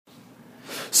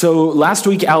So last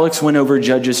week, Alex went over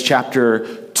Judges chapter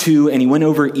 2, and he went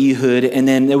over Ehud, and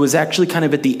then there was actually kind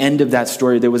of at the end of that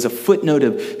story, there was a footnote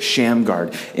of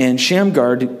Shamgar. And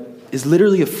Shamgar is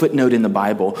literally a footnote in the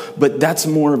Bible, but that's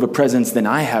more of a presence than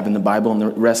I have in the Bible and the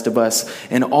rest of us.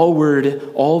 And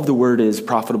all of the word is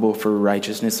profitable for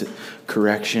righteousness,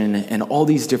 correction, and all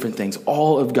these different things.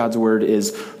 All of God's word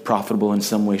is profitable in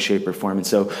some way, shape, or form. And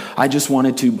so I just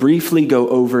wanted to briefly go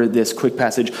over this quick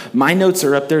passage. My notes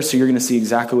are up there, so you're going to see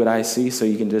exactly what I see, so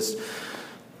you can just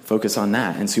focus on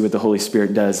that and see what the Holy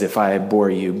Spirit does if I bore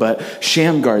you. But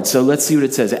Shamgar, so let's see what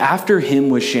it says. After him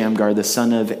was Shamgar, the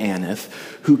son of Anath,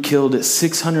 who killed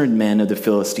 600 men of the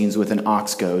Philistines with an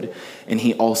ox goad, and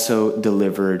he also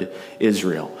delivered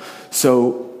Israel.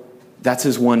 So that's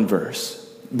his one verse.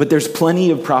 But there's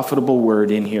plenty of profitable word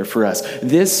in here for us.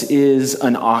 This is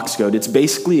an ox goad. It's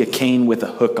basically a cane with a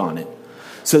hook on it.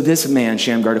 So this man,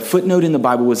 Shamgar, a footnote in the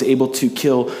Bible, was able to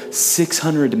kill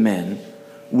 600 men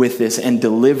with this and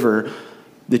deliver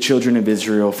the children of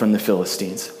Israel from the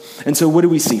Philistines. And so what do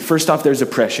we see? First off, there's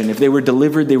oppression. If they were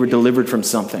delivered from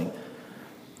something.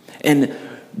 And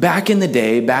back in the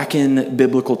day, back in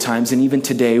biblical times, and even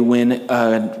today, when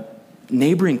a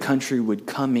neighboring country would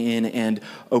come in and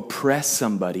oppress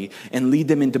somebody and lead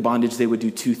them into bondage, they would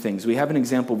do two things. We have an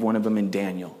example of one of them in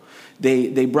Daniel.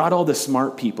 They brought all the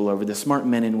smart people over, the smart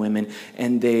men and women,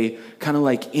 and they kind of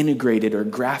like integrated or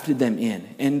grafted them in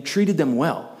and treated them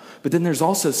well. But then there's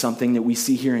also something that we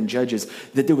see here in Judges,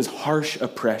 that there was harsh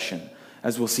oppression,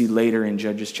 as we'll see later in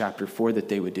Judges chapter 4 that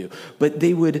they would do. But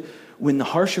they would, when the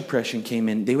harsh oppression came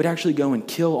in, they would actually go and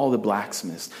kill all the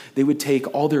blacksmiths. They would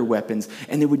take all their weapons,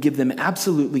 and they would give them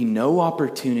absolutely no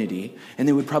opportunity, and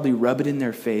they would probably rub it in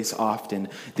their face often,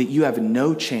 that you have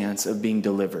no chance of being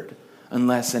delivered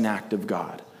unless an act of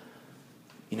God.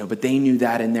 But they knew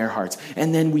that in their hearts.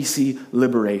 And then we see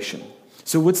liberation.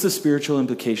 So what's the spiritual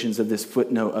implications of this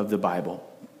footnote of the Bible?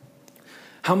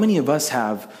 How many of us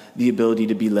have the ability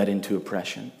to be led into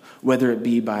oppression? Whether it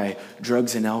be by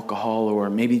drugs and alcohol, or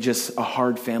maybe just a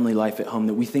hard family life at home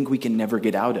that we think we can never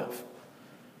get out of.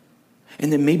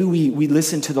 And then maybe we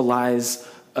listen to the lies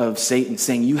of Satan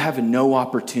saying, you have no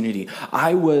opportunity.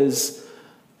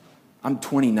 I'm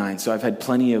 29, so I've had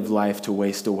plenty of life to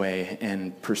waste away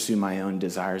and pursue my own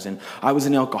desires. And I was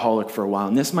an alcoholic for a while.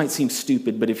 And this might seem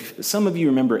stupid, but if some of you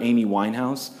remember Amy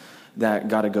Winehouse, that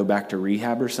Gotta Go Back to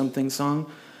Rehab or something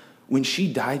song, when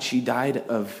she died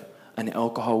of an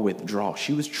alcohol withdrawal.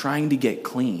 She was trying to get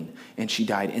clean, and she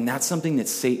died. And that's something that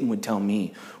Satan would tell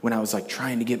me when I was like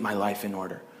trying to get my life in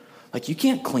order. Like, you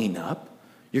can't clean up.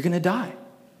 You're going to die.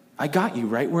 I got you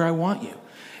right where I want you.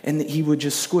 And he would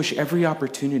just squish every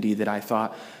opportunity that I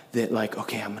thought that, like,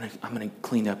 okay, I'm gonna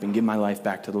clean up and give my life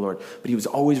back to the Lord. But he was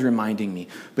always reminding me.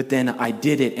 But then I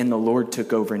did it, and the Lord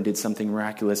took over and did something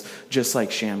miraculous, just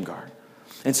like Shamgar.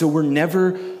 And so we're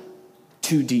never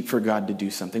too deep for God to do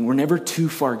something. We're never too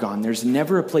far gone. There's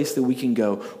never a place that we can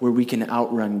go where we can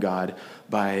outrun God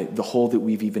by the hole that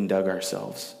we've even dug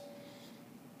ourselves.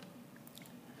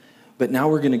 But now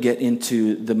we're going to get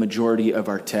into the majority of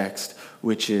our text,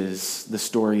 which is the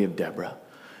story of Deborah.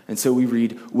 And so we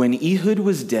read, when Ehud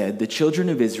was dead, the children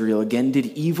of Israel again did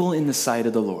evil in the sight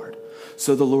of the Lord.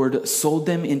 So the Lord sold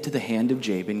them into the hand of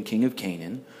Jabin, king of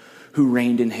Canaan, who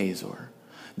reigned in Hazor.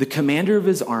 The commander of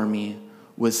his army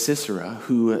was Sisera,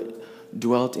 who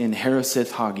dwelt in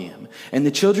Harosheth Hagoyim. And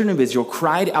the children of Israel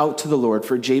cried out to the Lord,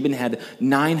 for Jabin had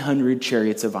 900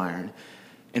 chariots of iron.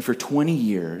 And for 20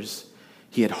 years,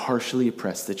 he had harshly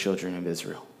oppressed the children of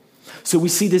Israel. So we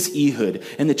see this Ehud,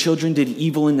 and the children did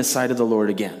evil in the sight of the Lord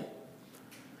again.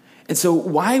 And so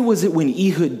why was it when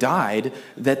Ehud died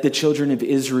that the children of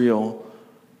Israel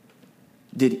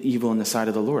did evil in the sight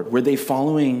of the Lord? Were they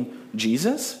following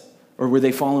Jesus? Or were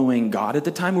they following God at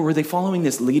the time? Or were they following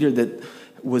this leader that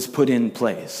was put in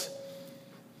place?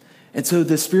 And so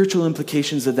the spiritual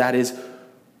implications of that is,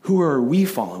 who are we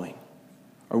following?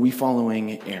 Are we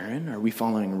following Aaron? Are we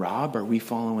following Rob? Are we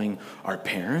following our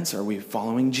parents? Are we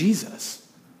following Jesus?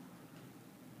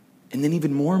 And then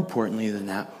even more importantly than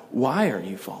that, why are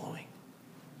you following?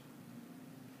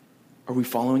 Are we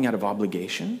following out of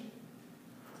obligation?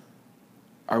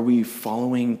 Are we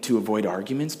following to avoid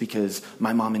arguments because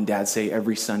my mom and dad say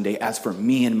every Sunday, as for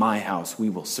me and my house, we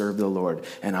will serve the Lord,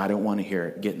 and I don't want to hear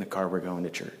it. Get in the car, we're going to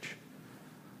church.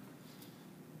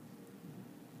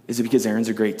 Is it because Aaron's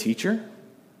a great teacher?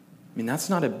 I mean, that's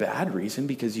not a bad reason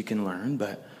because you can learn,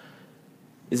 but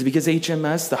is it because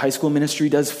HMS, the high school ministry,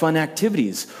 does fun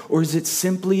activities? Or is it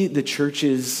simply the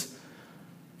church's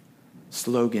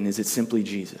slogan? Is it simply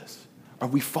Jesus? Are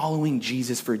we following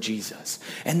Jesus for Jesus?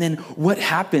 And then what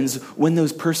happens when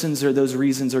those persons or those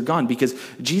reasons are gone? Because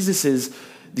Jesus is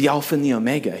the Alpha and the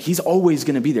Omega. He's always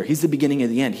going to be there. He's the beginning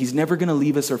and the end. He's never going to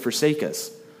leave us or forsake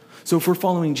us. So if we're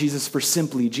following Jesus for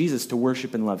simply Jesus, to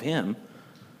worship and love him,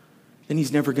 then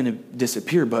he's never going to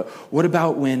disappear. But what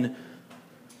about when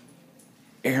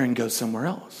Aaron goes somewhere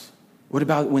else? What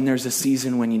about when there's a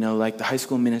season when, like the high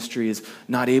school ministry is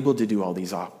not able to do all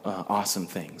these awesome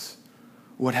things?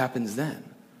 What happens then?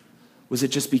 Was it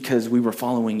just because we were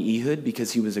following Ehud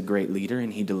because he was a great leader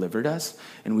and he delivered us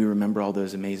and we remember all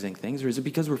those amazing things? Or is it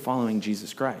because we're following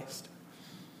Jesus Christ?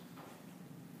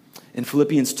 And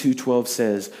Philippians 2:12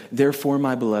 says, "Therefore,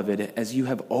 my beloved, as you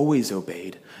have always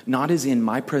obeyed, not as in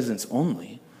my presence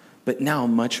only, but now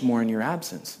much more in your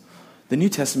absence." The New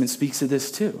Testament speaks of this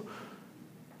too.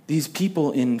 These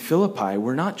people in Philippi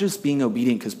were not just being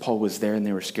obedient because Paul was there and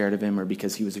they were scared of him, or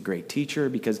because he was a great teacher, or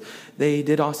because they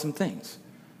did awesome things.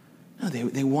 No,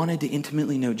 they wanted to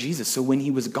intimately know Jesus. So when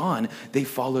he was gone, they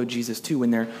followed Jesus too.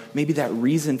 When maybe that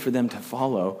reason for them to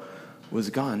follow was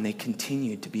gone, they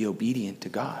continued to be obedient to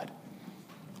God.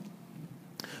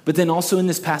 But then also in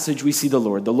this passage, we see the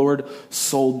Lord. The Lord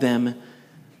sold them.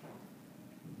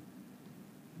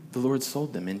 The Lord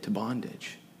sold them into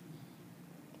bondage.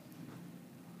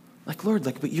 Like, Lord,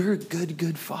 but you're a good,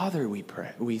 good Father,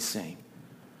 we sing.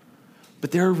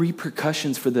 But there are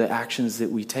repercussions for the actions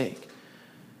that we take.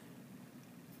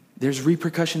 There's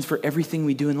repercussions for everything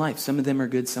we do in life. Some of them are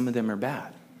good, some of them are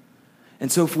bad.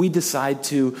 And so if we decide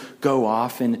to go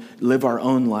off and live our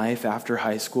own life after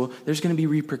high school, there's going to be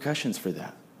repercussions for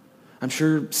that. I'm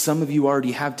sure some of you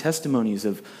already have testimonies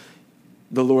of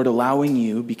the Lord allowing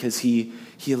you, because he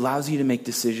allows you to make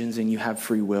decisions and you have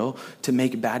free will to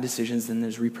make bad decisions, then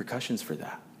there's repercussions for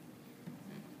that.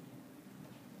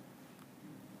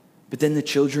 But then the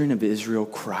children of Israel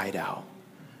cried out.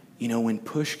 When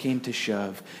push came to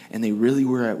shove and they really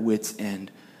were at wit's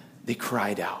end, they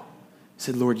cried out.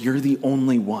 Said, "Lord, you're the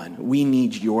only one. We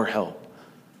need your help."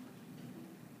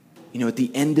 At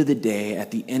the end of the day,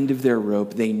 at the end of their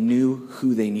rope, they knew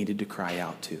who they needed to cry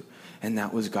out to, and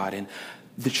that was God. And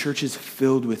the church is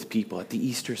filled with people. At the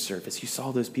Easter service, you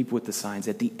saw those people with the signs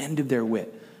at the end of their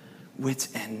wits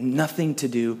end, nothing to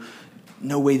do,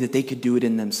 no way that they could do it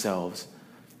in themselves.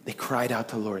 They cried out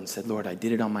to the Lord and said, "Lord, I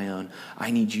did it on my own.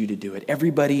 I need you to do it."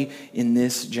 Everybody in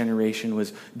this generation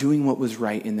was doing what was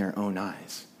right in their own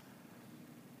eyes.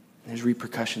 There's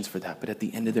repercussions for that, but at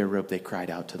the end of their rope, they cried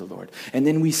out to the Lord. And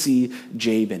then we see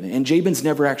Jabin. And Jabin's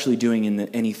never actually doing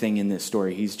anything in this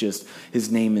story.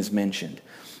 His name is mentioned.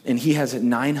 And he has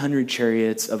 900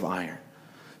 chariots of iron.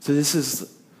 So this is,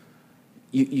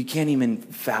 you can't even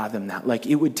fathom that.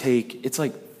 It would take, it's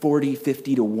like 40,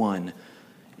 50 to 1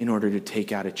 in order to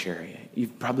take out a chariot.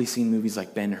 You've probably seen movies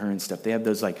like Ben-Hur and stuff. They have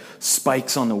those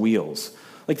spikes on the wheels.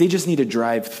 They just need to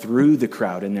drive through the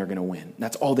crowd and they're going to win.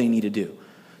 That's all they need to do.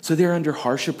 So they're under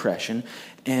harsh oppression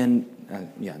and,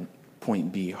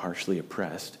 point B, harshly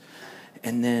oppressed.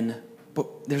 And then,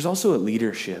 but there's also a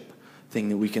leadership thing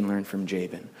that we can learn from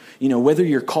Jabin. Whether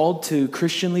you're called to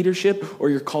Christian leadership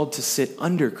or you're called to sit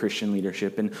under Christian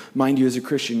leadership, and mind you, as a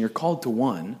Christian, you're called to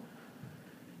one.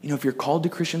 If you're called to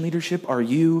Christian leadership, are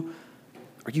you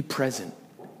present?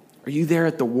 Are you there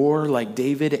at the war like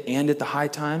David and at the high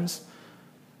times?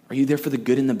 Are you there for the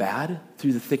good and the bad,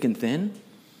 through the thick and thin?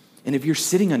 And if you're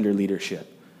sitting under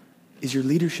leadership, is your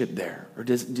leadership there? Or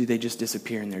do they just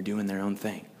disappear and they're doing their own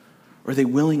thing? Or are they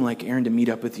willing, like Aaron, to meet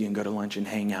up with you and go to lunch and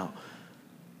hang out?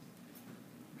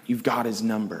 You've got his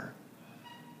number.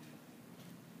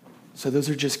 So those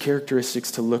are just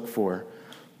characteristics to look for.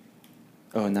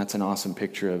 Oh, and that's an awesome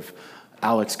picture of,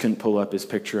 Alex couldn't pull up his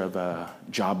picture of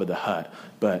Jabba the Hutt,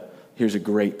 but here's a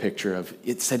great picture of,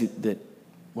 it said that,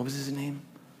 what was his name?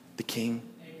 The king?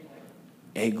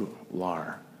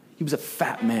 Eglar. He was a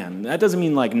fat man. That doesn't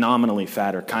mean nominally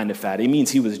fat or kind of fat. It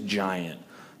means he was giant.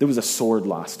 There was a sword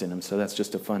lost in him, so that's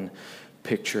just a fun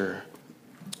picture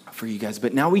for you guys.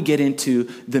 But now we get into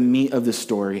the meat of the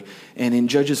story. And in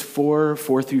Judges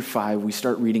 4:4-5, we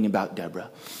start reading about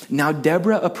Deborah. Now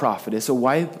Deborah, a prophetess, the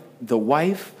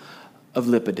wife of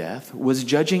Lepideth, was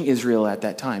judging Israel at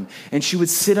that time. And she would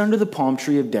sit under the palm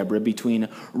tree of Deborah between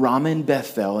Ramah and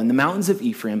Bethel in the mountains of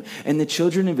Ephraim, and the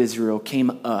children of Israel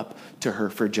came up to her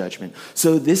for judgment.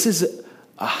 So this is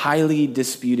a highly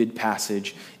disputed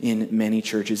passage in many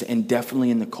churches, and definitely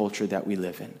in the culture that we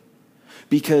live in.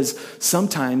 Because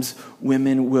sometimes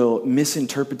women will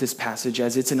misinterpret this passage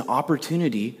as it's an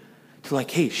opportunity to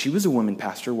hey, she was a woman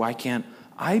pastor, why can't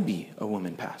I be a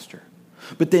woman pastor?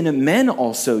 But then men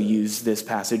also use this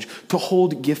passage to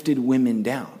hold gifted women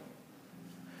down.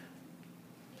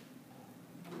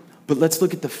 But let's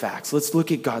look at the facts. Let's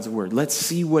look at God's word. Let's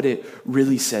see what it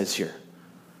really says here.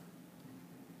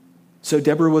 So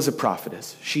Deborah was a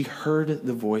prophetess. She heard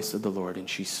the voice of the Lord and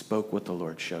she spoke what the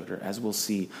Lord showed her, as we'll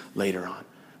see later on.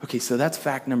 Okay, so that's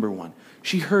fact number one.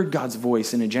 She heard God's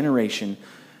voice in a generation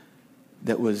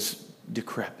that was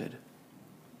decrepit.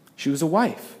 She was a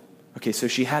wife. Okay, so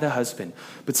she had a husband.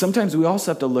 But sometimes we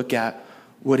also have to look at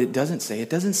what it doesn't say. It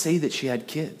doesn't say that she had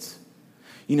kids.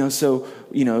 We're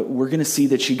going to see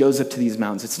that she goes up to these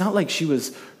mountains. It's not like she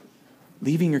was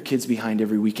leaving her kids behind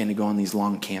every weekend to go on these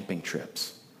long camping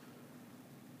trips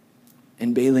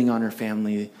and bailing on her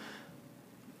family.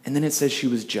 And then it says she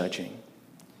was judging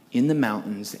in the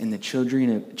mountains, and the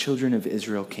children of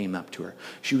Israel came up to her.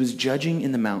 She was judging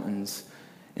in the mountains,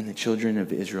 and the children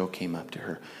of Israel came up to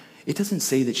her. It doesn't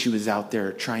say that she was out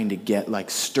there trying to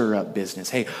stir up business.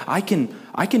 Hey, I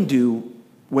can do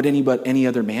what any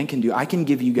other man can do. I can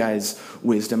give you guys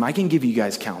wisdom. I can give you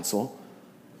guys counsel.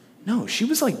 No, she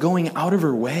was going out of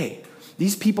her way.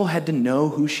 These people had to know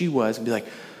who she was and be like,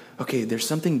 okay, there's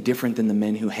something different than the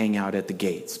men who hang out at the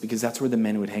gates, because that's where the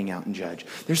men would hang out and judge.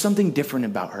 There's something different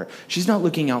about her. She's not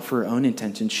looking out for her own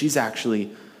intentions. She's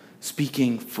actually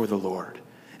speaking for the Lord,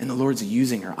 and the Lord's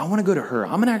using her. I want to go to her.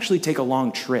 I'm going to actually take a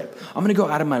long trip. I'm going to go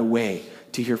out of my way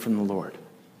to hear from the Lord.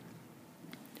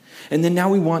 And then now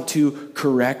we want to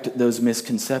correct those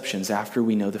misconceptions after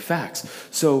we know the facts.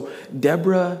 So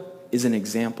Deborah is an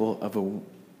example of a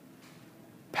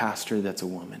pastor that's a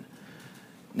woman.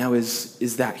 Now,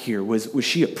 is that here? Was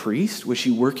she a priest? Was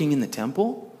she working in the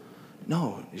temple?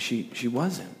 No, she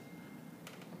wasn't.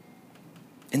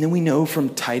 And then we know from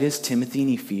Titus, Timothy,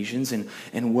 and Ephesians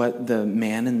and what the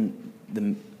man and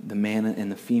the man and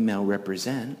the female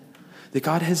represent, that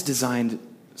God has designed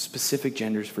specific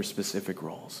genders for specific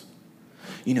roles.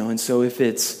 And so if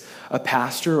it's a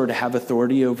pastor or to have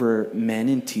authority over men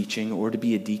in teaching or to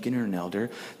be a deacon or an elder,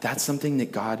 that's something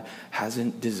that God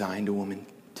hasn't designed a woman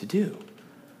to do.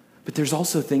 But there's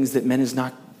also things that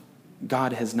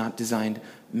God has not designed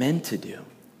men to do.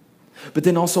 But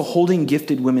then also holding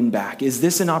gifted women back. Is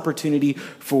this an opportunity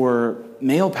for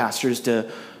male pastors to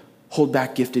hold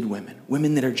back gifted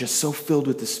women that are just so filled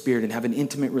with the Spirit and have an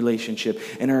intimate relationship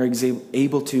and are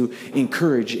able to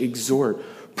encourage, exhort,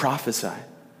 prophesy?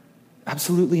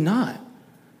 Absolutely not.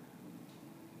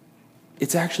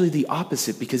 It's actually the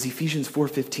opposite, because Ephesians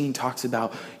 4:15 talks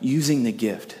about using the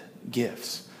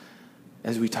gifts,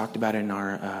 as we talked about in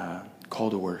our call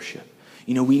to worship.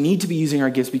 We need to be using our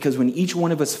gifts, because when each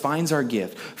one of us finds our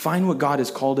gift, find what God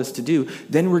has called us to do,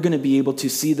 then we're going to be able to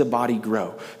see the body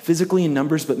grow, physically in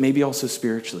numbers, but maybe also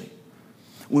spiritually.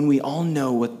 When we all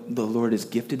know what the Lord has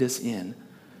gifted us in,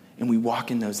 and we walk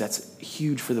in those, that's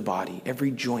huge for the body. Every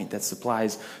joint that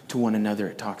supplies to one another,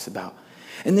 it talks about.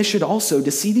 And this should also, to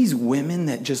see these women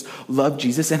that just love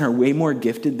Jesus and are way more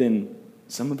gifted than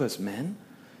some of us men,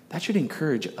 that should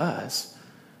encourage us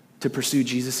to pursue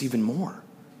Jesus even more.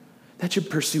 That should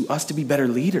pursue us to be better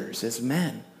leaders as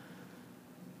men.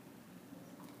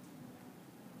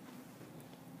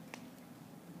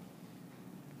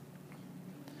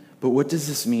 But what does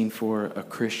this mean for a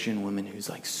Christian woman who's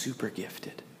super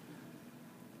gifted?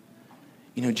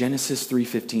 Genesis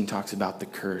 3:15 talks about the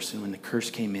curse, and when the curse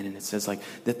came in, and it says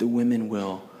that the women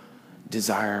will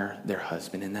desire their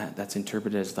husband, and that's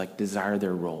interpreted as desire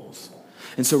their roles.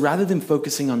 And so rather than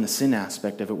focusing on the sin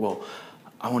aspect of it, well,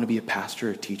 I want to be a pastor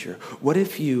or a teacher. What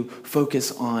if you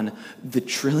focus on the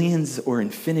trillions or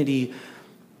infinity,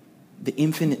 the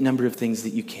infinite number of things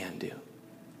that you can do?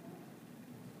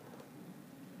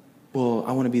 Well,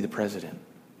 I want to be the president.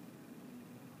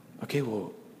 Okay,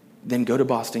 well, then go to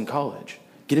Boston College.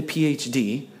 Get a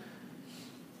PhD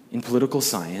in political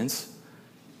science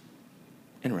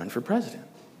and run for president.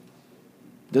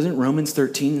 Doesn't Romans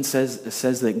 13 says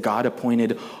that God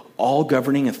appointed all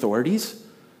governing authorities?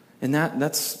 And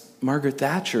that's Margaret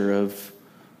Thatcher of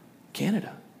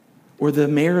Canada. Or the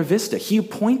mayor of Vista. He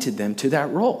appointed them to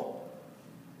that role.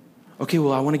 Okay,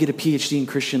 well, I want to get a PhD in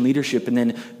Christian leadership and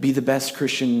then be the best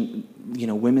Christian,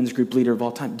 women's group leader of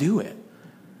all time. Do it.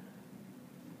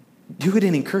 Do it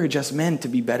and encourage us men to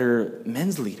be better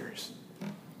men's leaders.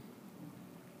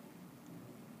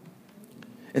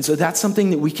 And so that's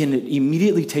something that we can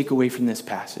immediately take away from this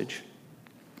passage.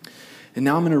 And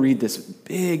now I'm going to read this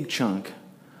big chunk,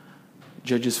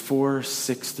 Judges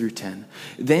 4:6-10.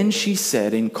 Then she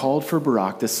said and called for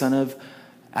Barak, the son of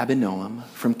Abinoam,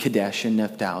 from Kadesh in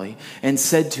Naphtali, and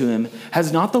said to him,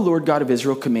 has not the Lord God of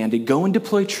Israel commanded, go and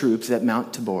deploy troops at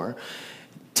Mount Tabor?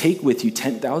 Take with you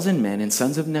 10,000 men and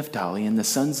sons of Naphtali and the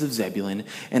sons of Zebulun,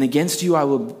 and against you I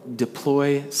will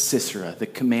deploy Sisera, the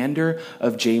commander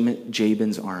of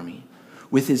Jabin's army,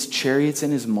 with his chariots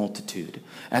and his multitude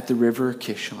at the river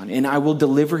Kishon, and I will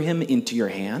deliver him into your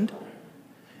hand.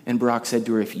 And Barak said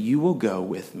to her, if you will go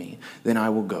with me, then I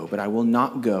will go, but I will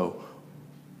not go.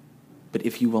 But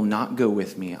if you will not go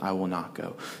with me, I will not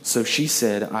go. So she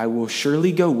said, I will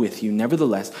surely go with you.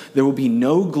 Nevertheless, there will be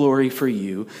no glory for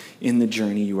you in the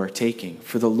journey you are taking,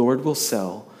 for the Lord will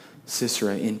sell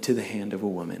Sisera into the hand of a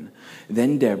woman.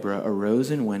 Then Deborah arose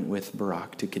and went with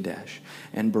Barak to Kadesh.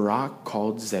 And Barak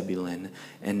called Zebulun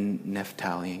and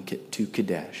Naphtali to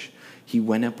Kadesh. He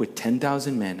went up with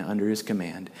 10,000 men under his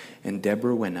command, and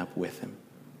Deborah went up with him.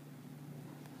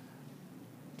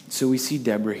 So we see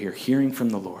Deborah here hearing from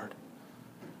the Lord,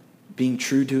 being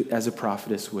true to as a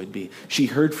prophetess would be. She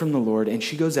heard from the Lord, and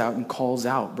she goes out and calls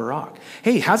out Barak.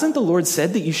 Hey, hasn't the Lord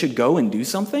said that you should go and do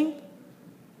something?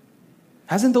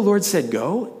 Hasn't the Lord said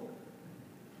go?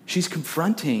 She's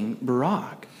confronting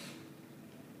Barak.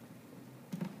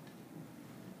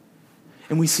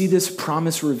 And we see this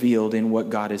promise revealed in what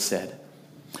God has said.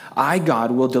 I,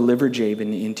 God, will deliver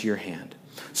Jabin into your hand.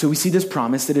 So we see this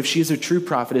promise that if she is a true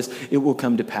prophetess, it will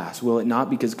come to pass. Will it not?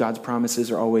 Because God's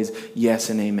promises are always yes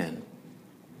and amen.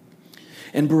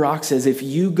 And Barak says, if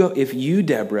you,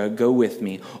 Deborah, go with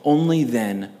me, only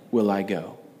then will I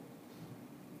go.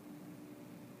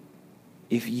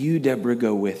 If you, Deborah,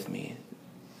 go with me,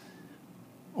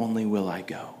 only will I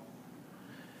go.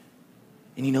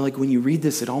 And like when you read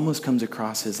this, it almost comes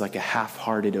across as like a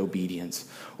half-hearted obedience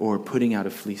or putting out a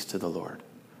fleece to the Lord.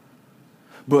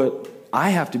 But I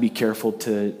have to be careful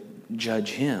to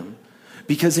judge him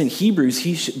because in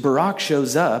Hebrews, Barak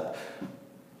shows up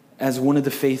as one of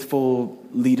the faithful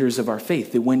leaders of our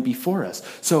faith that went before us.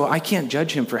 So I can't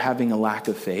judge him for having a lack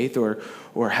of faith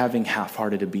or having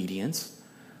half-hearted obedience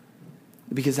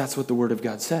because that's what the Word of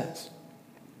God says.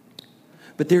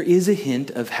 But there is a hint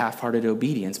of half-hearted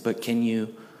obedience, but can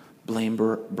you blame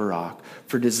Barak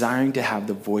for desiring to have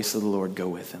the voice of the Lord go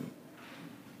with him?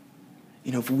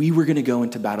 If we were going to go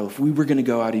into battle, if we were going to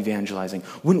go out evangelizing,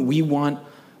 wouldn't we want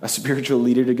a spiritual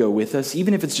leader to go with us,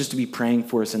 even if it's just to be praying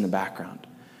for us in the background?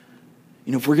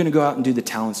 If we're going to go out and do the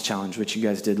talents challenge, which you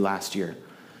guys did last year,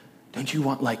 don't you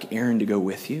want like Aaron to go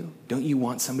with you? Don't you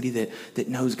want somebody that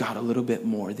knows God a little bit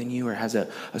more than you or has a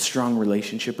strong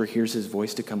relationship or hears his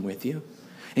voice to come with you?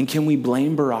 And can we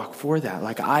blame Barak for that?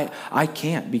 Like I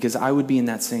can't, because I would be in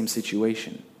that same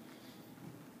situation.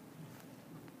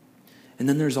 And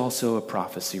then there's also a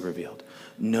prophecy revealed.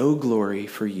 No glory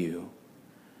for you,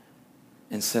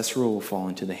 and Sisera will fall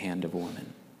into the hand of a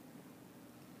woman.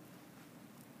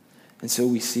 And so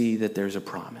we see that there's a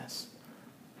promise.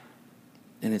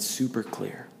 And it's super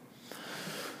clear.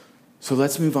 So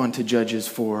let's move on to Judges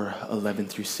 4:11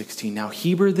 through 16. Now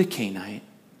Heber the Kenite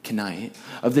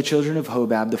of the children of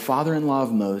Hobab, the father-in-law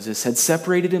of Moses, had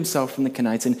separated himself from the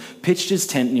Kenites and pitched his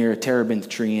tent near a terebinth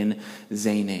tree in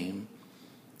Zaanaim,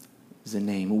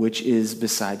 which is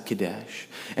beside Kadesh.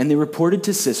 And they reported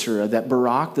to Sisera that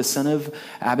Barak, the son of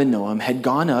Abinoam, had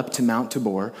gone up to Mount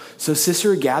Tabor. So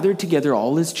Sisera gathered together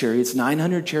all his chariots,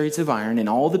 900 chariots of iron, and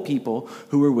all the people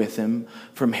who were with him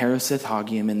from Harosheth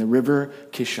Hagoyim and the river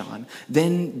Kishon.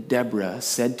 Then Deborah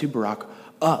said to Barak,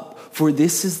 up, for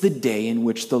this is the day in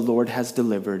which the Lord has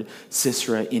delivered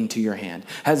Sisera into your hand.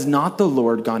 Has not the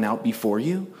Lord gone out before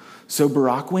you? So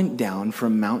Barak went down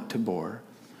from Mount Tabor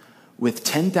with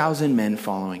 10,000 men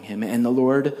following him, and the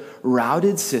Lord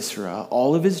routed Sisera,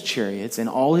 all of his chariots, and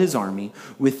all his army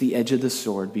with the edge of the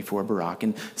sword before Barak.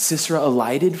 And Sisera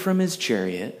alighted from his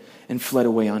chariot and fled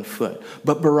away on foot.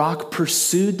 But Barak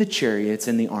pursued the chariots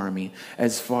and the army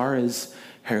as far as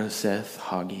Harosheth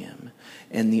Hagoyim.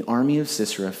 And the army of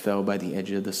Sisera fell by the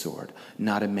edge of the sword.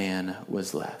 Not a man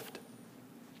was left.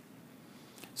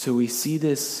 So we see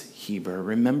this Heber.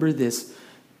 Remember this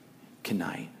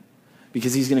Kenite,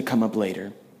 because he's going to come up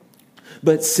later.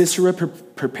 But Sisera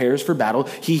prepares for battle.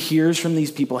 He hears from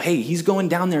these people, hey, he's going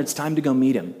down there. It's time to go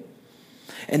meet him.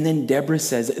 And then Deborah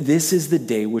says, this is the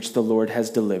day which the Lord has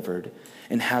delivered,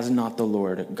 and has not the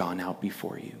Lord gone out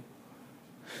before you?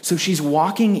 So she's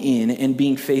walking in and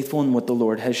being faithful in what the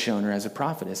Lord has shown her as a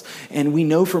prophetess. And we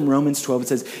know from Romans 12, it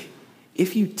says,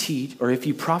 if you teach or if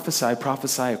you prophesy,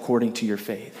 prophesy according to your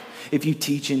faith. If you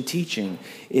teach in teaching,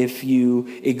 if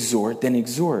you exhort, then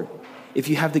exhort. If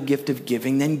you have the gift of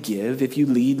giving, then give. If you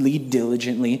lead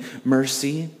diligently.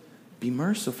 Mercy, be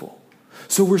merciful.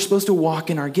 So we're supposed to walk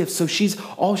in our gifts. So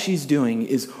all she's doing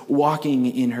is walking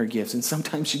in her gifts. And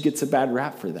sometimes she gets a bad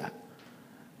rap for that.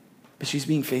 But she's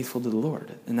being faithful to the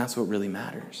Lord. And that's what really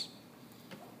matters.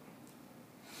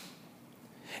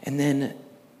 And then,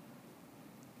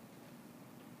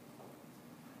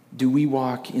 do we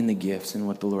walk in the gifts and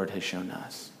what the Lord has shown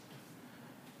us?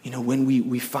 When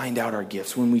we find out our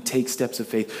gifts, when we take steps of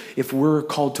faith, if we're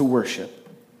called to worship,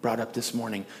 brought up this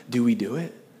morning, do we do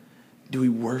it? Do we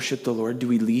worship the Lord? Do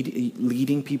we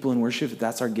leading people in worship? If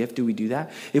that's our gift, do we do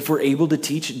that? If we're able to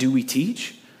teach, do we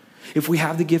teach? If we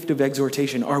have the gift of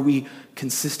exhortation, are we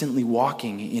consistently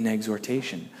walking in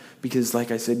exhortation? Because like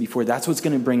I said before, that's what's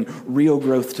going to bring real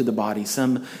growth to the body.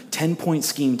 Some 10-point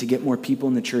scheme to get more people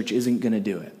in the church isn't going to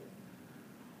do it.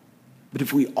 But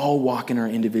if we all walk in our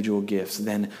individual gifts,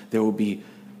 then there will be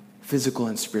physical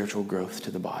and spiritual growth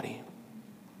to the body.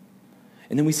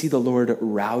 And then we see the Lord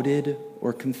routed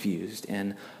or confused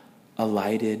and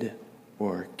alighted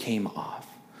or came off.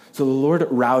 So the Lord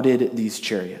routed these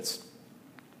chariots.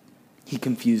 He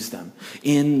confused them.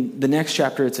 In the next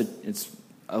chapter, it's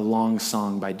a long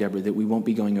song by Deborah that we won't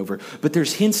be going over. But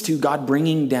there's hints to God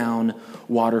bringing down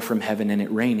water from heaven and it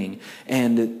raining.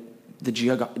 And the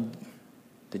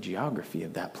geography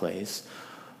of that place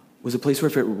was a place where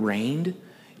if it rained,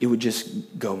 it would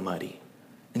just go muddy.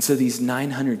 And so these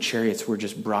 900 chariots were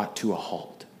just brought to a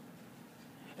halt.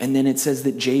 And then it says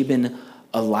that Jabin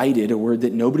alighted, a word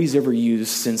that nobody's ever used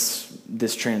since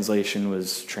this translation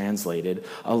was translated.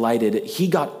 Alighted, he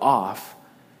got off,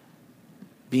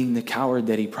 being the coward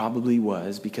that he probably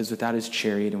was, because without his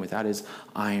chariot and without his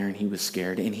iron, he was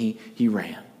scared, and he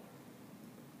ran.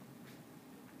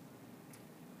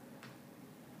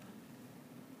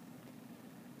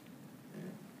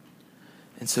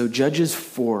 And so Judges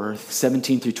 4,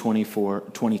 17 through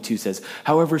 22 says,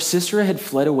 however, Sisera had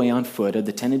fled away on foot of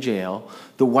the tent of Jael,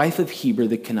 the wife of Heber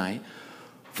the Kenite,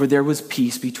 for there was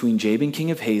peace between Jabin king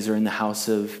of Hazor and the house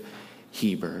of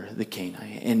Heber the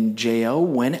Kenite. And Jael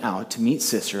went out to meet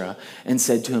Sisera and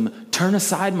said to him, turn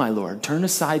aside, my lord, turn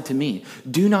aside to me.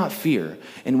 Do not fear.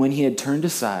 And when he had turned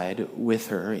aside with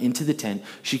her into the tent,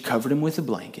 she covered him with a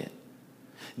blanket.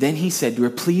 Then he said to her,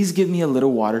 please give me a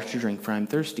little water to drink, for I'm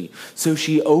thirsty. So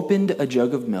she opened a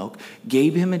jug of milk,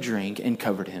 gave him a drink, and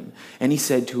covered him. And he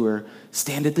said to her,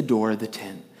 stand at the door of the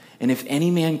tent. And if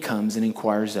any man comes and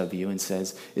inquires of you and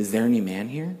says, is there any man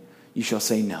here? You shall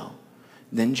say no.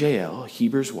 Then Jael,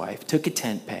 Heber's wife, took a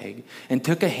tent peg and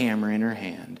took a hammer in her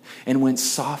hand and went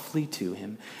softly to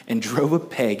him and drove a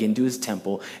peg into his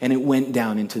temple, and it went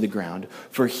down into the ground,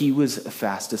 for he was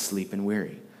fast asleep and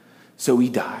weary. So he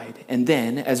died. And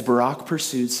then, as Barak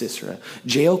pursued Sisera,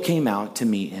 Jael came out to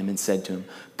meet him and said to him,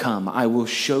 come, I will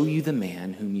show you the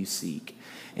man whom you seek.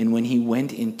 And when he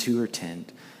went into her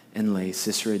tent and lay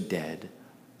Sisera dead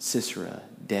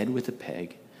with a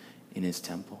peg in his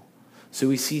temple. So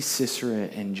we see Sisera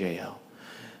and Jael.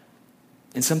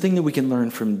 And something that we can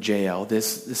learn from Jael,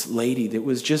 this lady that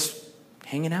was just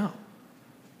hanging out.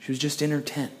 She was just in her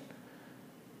tent.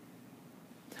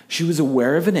 She was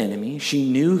aware of an enemy. She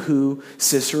knew who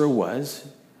Sisera was.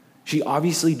 She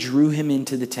obviously drew him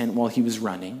into the tent while he was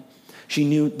running. She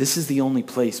knew this is the only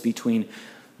place between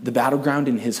the battleground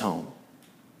and his home.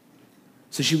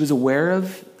 So she was aware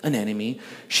of an enemy.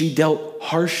 She dealt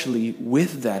harshly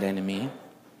with that enemy.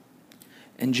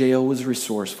 And Jael was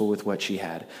resourceful with what she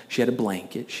had. She had a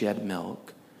blanket. She had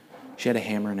milk. She had a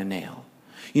hammer and a nail.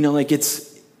 You know, like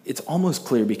it's almost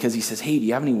clear because he says, hey, do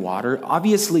you have any water?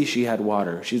 Obviously, she had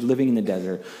water. She's living in the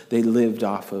desert. They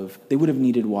would have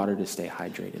needed water to stay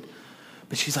hydrated.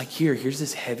 But she's like, here's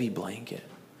this heavy blanket.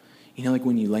 You know, like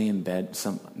when you lay in bed,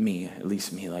 at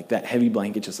least me, like that heavy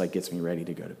blanket just like gets me ready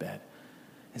to go to bed.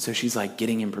 And so she's like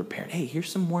getting him prepared. Hey,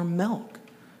 here's some warm milk.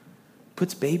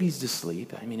 Puts babies to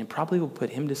sleep. I mean, it probably will put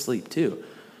him to sleep too.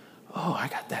 Oh, I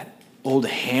got that old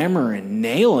hammer and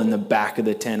nail in the back of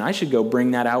the tent. I should go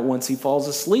bring that out once he falls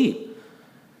asleep.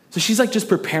 So she's like just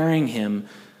preparing him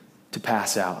to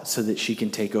pass out so that she can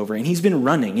take over. And he's been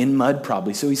running in mud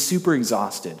probably, so he's super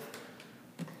exhausted.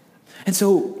 And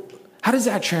so how does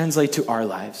that translate to our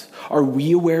lives? Are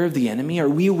we aware of the enemy? Are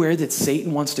we aware that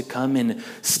Satan wants to come and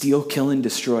steal, kill, and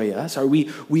destroy us? Are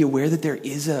we aware that there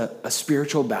is a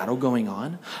spiritual battle going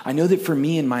on? I know that for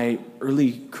me in my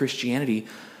early Christianity,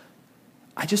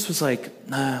 I just was like,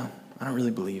 nah, I don't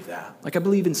really believe that. Like I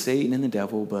believe in Satan and the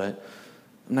devil, but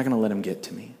I'm not going to let him get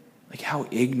to me. Like how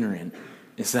ignorant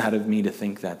is that of me to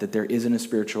think that there isn't a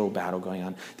spiritual battle going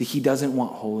on, that he doesn't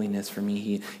want holiness for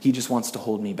me. He just wants to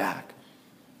hold me back.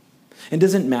 And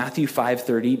doesn't Matthew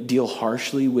 5:30 deal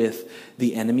harshly with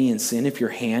the enemy and sin? If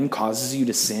your hand causes you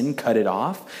to sin, cut it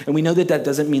off. And we know that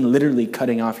doesn't mean literally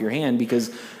cutting off your hand because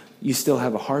you still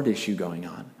have a heart issue going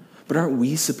on. But aren't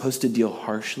we supposed to deal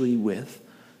harshly with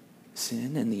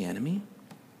sin and the enemy?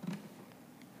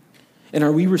 And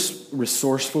are we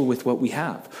resourceful with what we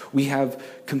have? We have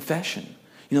confession.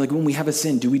 You know, like when we have a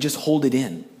sin, do we just hold it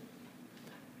in?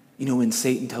 You know, when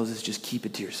Satan tells us just keep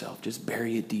it to yourself, just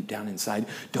bury it deep down inside,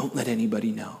 don't let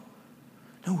anybody know.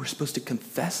 No, we're supposed to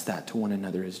confess that to one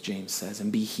another, as James says,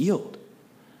 and be healed.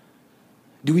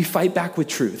 Do we fight back with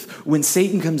truth? When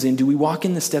Satan comes in, do we walk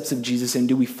in the steps of Jesus and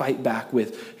do we fight back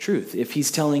with truth? If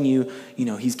he's telling you,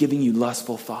 he's giving you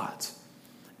lustful thoughts,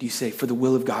 do you say, for the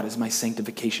will of God is my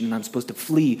sanctification and I'm supposed to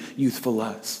flee youthful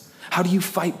lusts? How do you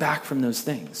fight back from those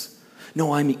things?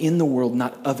 No, I'm in the world,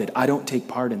 not of it. I don't take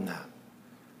part in that.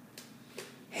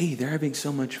 Hey, they're having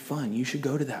so much fun. You should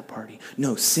go to that party.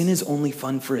 No, sin is only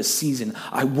fun for a season.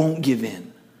 I won't give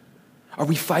in. Are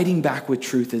we fighting back with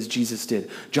truth as Jesus did?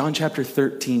 John chapter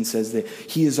 13 says that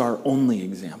he is our only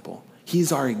example. He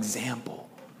is our example.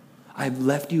 I have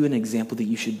left you an example that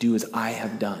you should do as I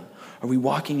have done. Are we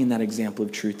walking in that example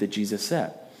of truth that Jesus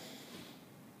set?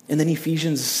 And then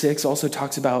Ephesians 6 also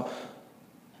talks about,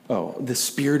 the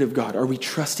Spirit of God. Are we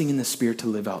trusting in the Spirit to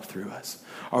live out through us?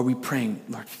 Are we praying,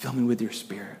 Lord, fill me with your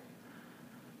Spirit.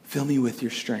 Fill me with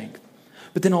your strength.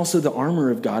 But then also the armor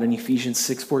of God in Ephesians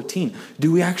 6:14.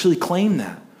 Do we actually claim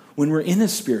that when we're in a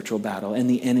spiritual battle and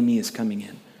the enemy is coming in?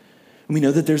 And we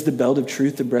know that there's the belt of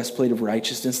truth, the breastplate of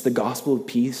righteousness, the gospel of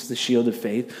peace, the shield of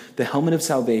faith, the helmet of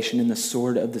salvation, and the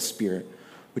sword of the Spirit,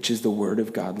 which is the word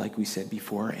of God, like we said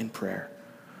before, in prayer.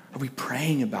 Are we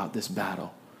praying about this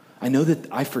battle? I know that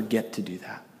I forget to do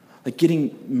that. Like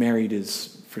getting married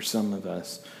is, for some of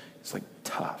us, it's like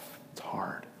tough. It's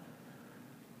hard.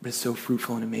 But it's so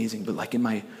fruitful and amazing. But like, am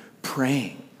I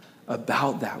praying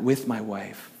about that with my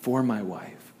wife, for my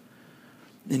wife?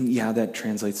 And yeah, that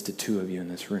translates to 2 of you in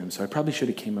this room. So I probably should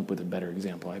have came up with a better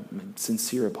example.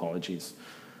 Sincere apologies.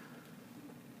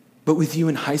 But with you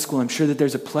in high school, I'm sure that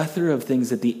there's a plethora of things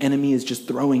that the enemy is just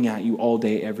throwing at you all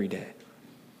day, every day.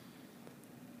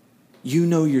 You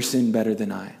know your sin better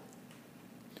than I.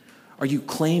 Are you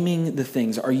claiming the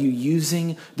things? Are you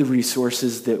using the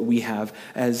resources that we have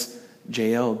as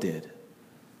Jael did?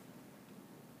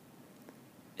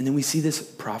 And then we see this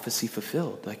prophecy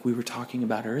fulfilled, like we were talking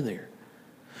about earlier.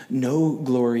 No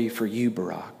glory for you,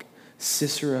 Barak.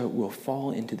 Sisera will fall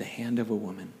into the hand of a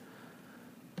woman.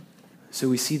 So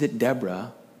we see that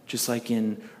Deborah, just like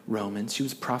in Romans, she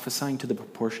was prophesying to the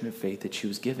proportion of faith that she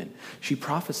was given. She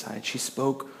prophesied. She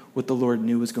spoke what the Lord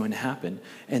knew was going to happen.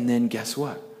 And then guess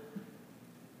what?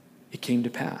 It came to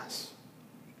pass.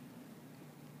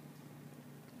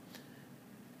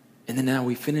 And then now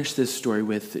we finish this story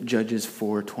with Judges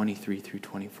 4:23 through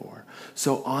 24.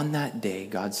 So on that day,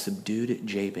 God subdued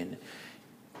Jabin,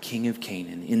 king of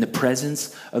Canaan, in the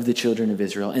presence of the children of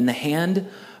Israel. And the hand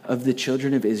of the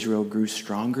children of Israel grew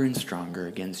stronger and stronger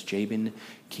against Jabin,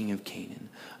 king of Canaan,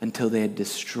 until they had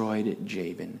destroyed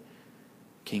Jabin,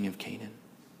 king of Canaan.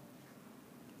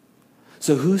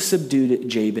 So who subdued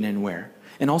Jabin and where?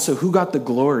 And also, who got the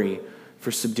glory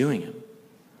for subduing him?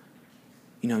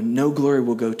 No glory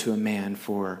will go to a man,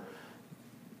 for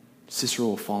Sisera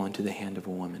will fall into the hand of a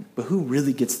woman. But who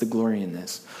really gets the glory in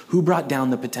this? Who brought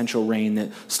down the potential rain that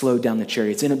slowed down the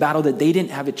chariots in a battle that they didn't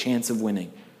have a chance of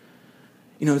winning?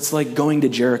 It's like going to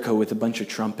Jericho with a bunch of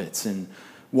trumpets and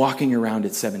walking around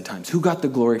it 7 times. Who got the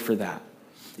glory for that?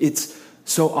 It's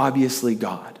so obviously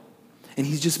God. And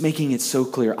he's just making it so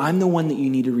clear. I'm the one that you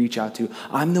need to reach out to.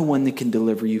 I'm the one that can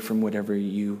deliver you from whatever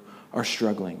you are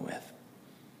struggling with.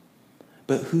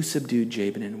 But who subdued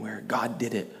Jabin and where? God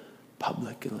did it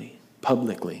publicly.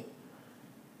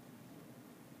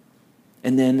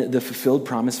 And then the fulfilled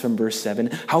promise from verse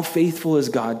 7. How faithful is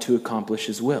God to accomplish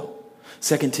his will?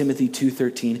 2 Timothy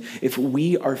 2:13. If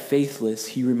we are faithless,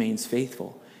 he remains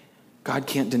faithful. God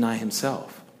can't deny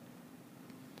himself.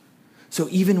 So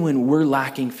even when we're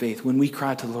lacking faith, when we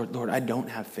cry to the Lord, Lord, I don't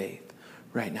have faith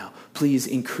right now. Please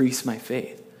increase my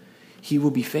faith. He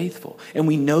will be faithful. And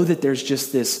we know that there's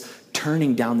just this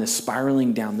turning down, this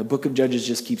spiraling down. The book of Judges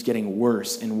just keeps getting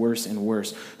worse and worse and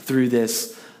worse through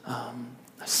this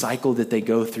cycle that they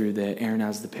go through that Aaron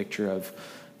has the picture of.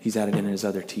 He's added in his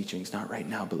other teachings, not right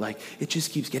now, but it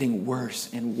just keeps getting worse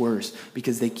and worse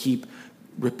because they keep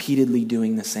repeatedly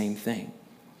doing the same thing.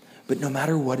 But no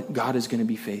matter what, God is going to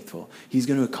be faithful. He's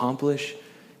going to accomplish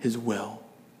his will.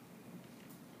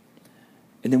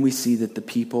 And then we see that the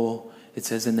people, it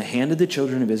says, in the hand of the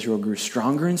children of Israel grew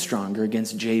stronger and stronger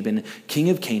against Jabin, king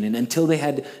of Canaan, until they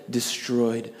had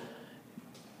destroyed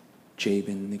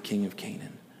Jabin, the king of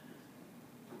Canaan.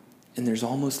 And there's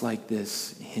almost like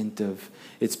this hint of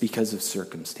it's because of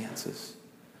circumstances.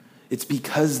 It's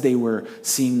because they were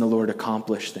seeing the Lord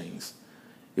accomplish things.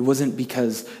 It wasn't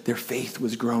because their faith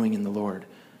was growing in the Lord.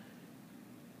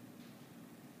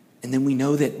 And then we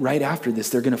know that right after this,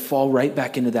 they're going to fall right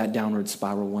back into that downward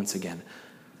spiral once again.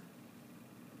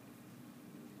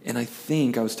 And I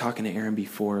think I was talking to Aaron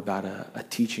before about a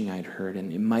teaching I'd heard,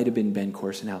 and it might have been Ben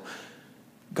Corson. Now,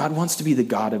 God wants to be the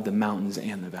God of the mountains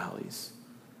and the valleys.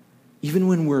 Even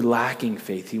when we're lacking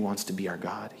faith, he wants to be our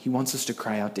God. He wants us to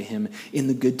cry out to him in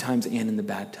the good times and in the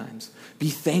bad times. Be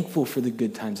thankful for the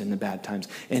good times and the bad times.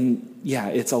 And yeah,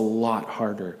 it's a lot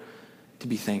harder to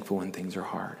be thankful when things are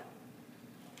hard.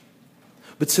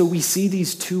 But so we see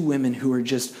these two women who are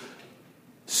just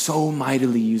so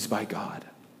mightily used by God.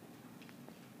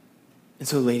 And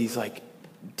so ladies,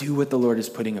 do what the Lord is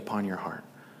putting upon your heart.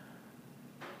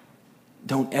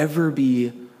 Don't ever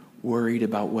be worried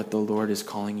about what the Lord is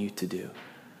calling you to do.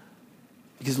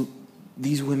 Because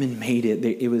these women made it.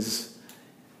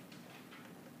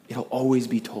 It'll always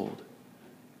be told.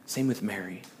 Same with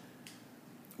Mary.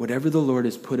 Whatever the Lord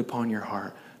has put upon your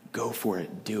heart, go for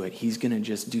it, do it. He's going to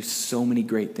just do so many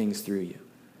great things through you.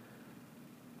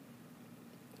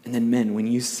 And then men, when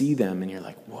you see them and you're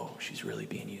like, whoa, she's really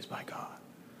being used by God.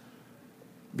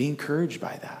 Be encouraged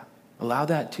by that. Allow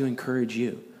that to encourage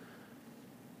you.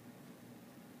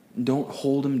 Don't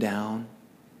hold them down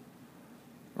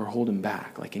or hold them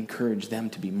back. Encourage them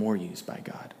to be more used by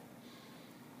God.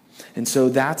 And so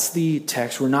that's the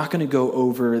text. We're not going to go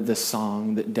over the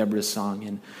song, Deborah's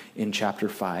song in chapter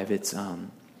 5. It's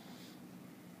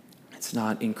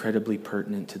not incredibly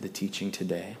pertinent to the teaching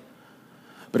today.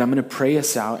 But I'm going to pray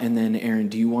us out, and then Aaron,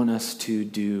 do you want us to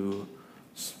do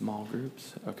small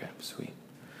groups? Okay, sweet.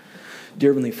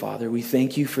 Dear Heavenly Father, we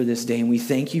thank you for this day, and we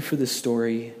thank you for the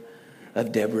story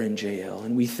of Deborah and Jael.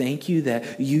 And we thank you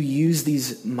that you use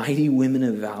these mighty women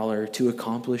of valor to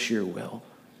accomplish your will.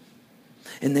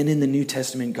 And then in the New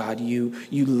Testament, God, you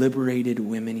liberated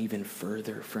women even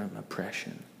further from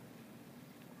oppression.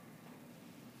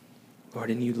 Lord,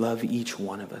 and you love each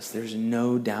one of us. There's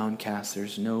no downcast.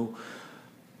 There's no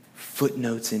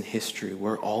footnotes in history.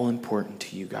 We're all important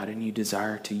to you, God, and you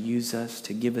desire to use us,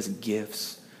 to give us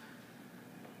gifts,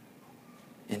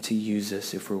 and to use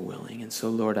us if we're willing. And so,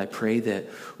 Lord, I pray that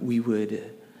we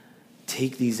would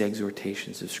take these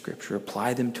exhortations of Scripture,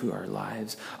 apply them to our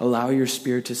lives, allow your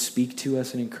Spirit to speak to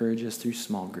us and encourage us through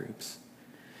small groups.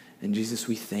 And Jesus,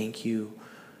 we thank you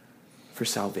for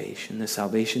salvation, the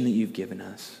salvation that you've given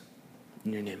us.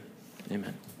 In your name,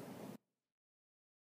 amen.